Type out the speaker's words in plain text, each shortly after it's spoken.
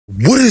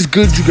What is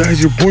good, you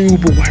guys? Your boy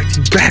Hooper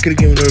YT back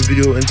again with another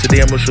video, and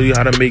today I'm gonna show you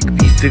how to make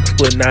the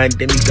 6'9"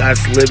 demigod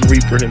slim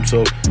Reaper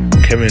himself,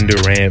 Kevin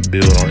Durant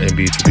build on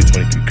NBA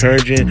 2K23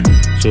 current gen.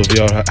 So if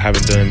y'all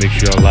haven't done it, make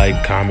sure y'all like,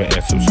 comment,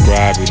 and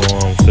subscribe. You know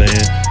what I'm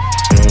saying? You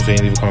know what I'm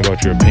saying? Leave a comment about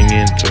your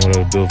opinion. Tell me what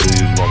other build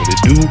videos you want me to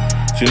do.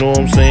 So you know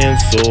what I'm saying?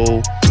 So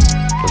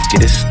let's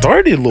get it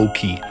started, low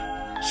key.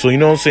 So you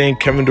know what I'm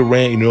saying? Kevin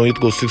Durant, you know, you have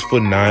to go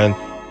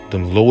 6'9", the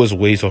lowest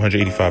weight,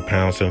 185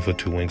 pounds,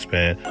 7'2"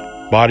 wingspan.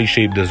 Body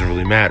shape doesn't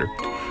really matter.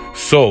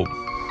 So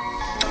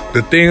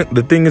the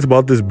thing is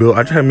about this build,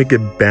 I try to make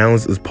it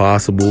balanced as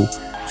possible. So,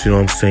 you know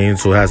what I'm saying?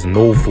 So it has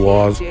no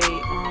flaws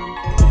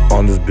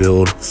on this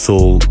build.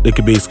 So it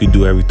can basically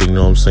do everything, you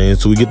know what I'm saying?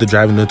 So we get the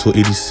driving up to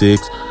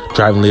 86,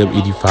 driving layup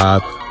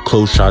 85,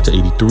 close shot to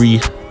 83. And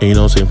you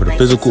know what I'm saying? For the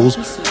physicals,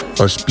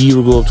 our speed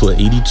will go up to an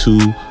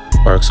 82,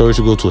 our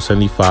acceleration will go to a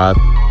 75,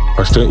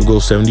 our strength will go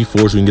 74,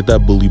 so we can get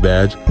that bully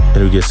badge,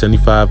 and we get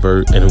 75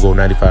 vert, and we'll go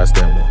 95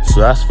 stamina. So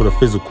that's for the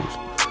physicals.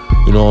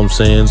 You know what I'm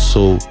saying?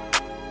 So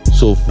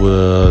for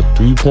the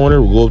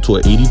three-pointer, we'll go up to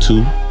an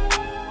 82.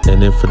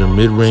 And then for the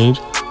mid-range,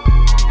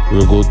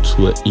 we'll go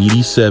to an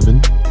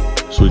 87.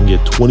 So we can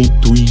get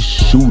 23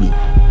 shooting.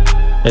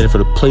 And for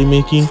the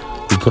playmaking,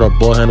 we put our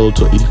ball handle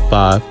to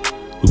 85.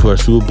 We put our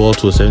shooter ball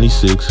to a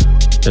 76.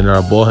 And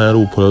our ball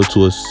handle, we'll put it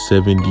to a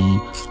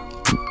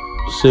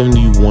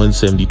 71,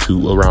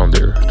 72, around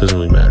there. Doesn't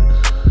really matter.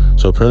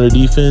 So perimeter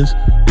defense,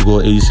 we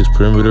go 86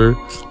 perimeter.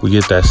 We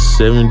get that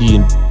 70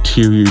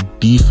 interior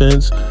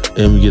defense,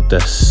 and we get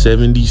that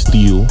 70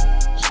 steal. So,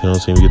 you know what I'm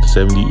saying? We get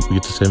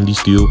the 70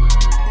 steal,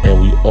 and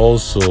we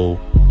also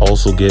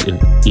get an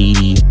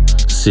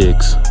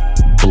 86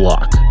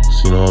 block. So,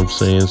 you know what I'm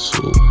saying?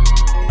 So,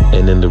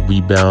 and then the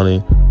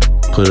rebounding,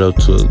 put it up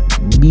to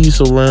at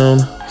least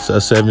around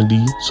a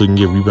 70, so you can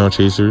get rebound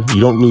chaser.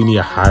 You don't really need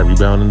a high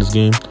rebound in this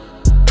game.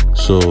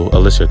 So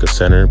unless you're like a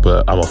center,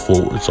 but I'm a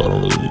forward, so I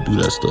don't really need to do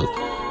that stuff.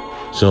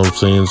 So you know what I'm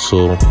saying?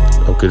 So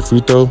okay, free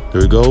throw,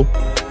 there we go.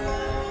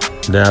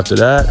 And then after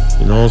that,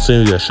 you know what I'm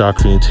saying, we got shot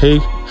creating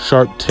take,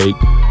 sharp take,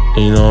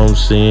 and you know what I'm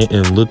saying,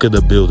 and look at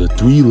the build, the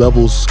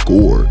 3-level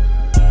score.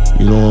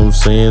 You know what I'm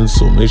saying?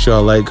 So make sure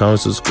y'all like, comment,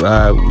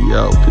 subscribe. We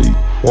out, peace.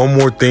 One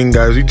more thing,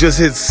 guys, we just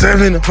hit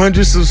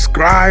 700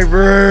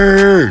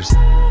 subscribers.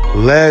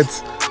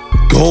 Let's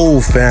go,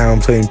 fam.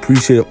 I'm saying,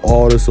 appreciate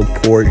all the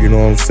support. You know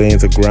what I'm saying?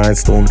 It's a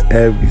grindstone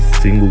every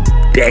single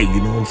day.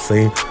 You know what I'm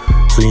saying?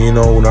 So, you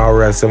know, now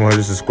we're at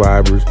 700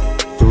 subscribers,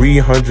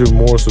 300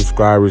 more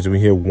subscribers, and we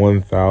hit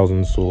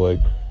 1,000. So,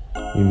 like,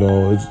 you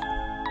know,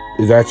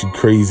 it's actually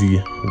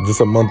crazy.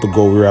 Just a month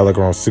ago, we were at like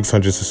around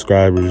 600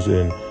 subscribers,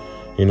 and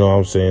you know what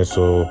I'm saying?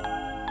 So,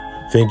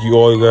 thank you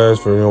all, you guys,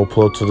 for, you know,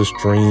 pull up to the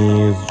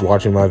streams,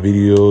 watching my videos.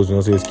 You know what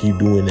I'm saying? Let's keep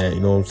doing that. You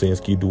know what I'm saying?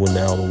 Let's keep doing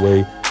that all the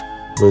way.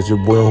 But it's your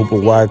boy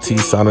Hooper YT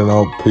signing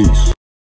out. Peace.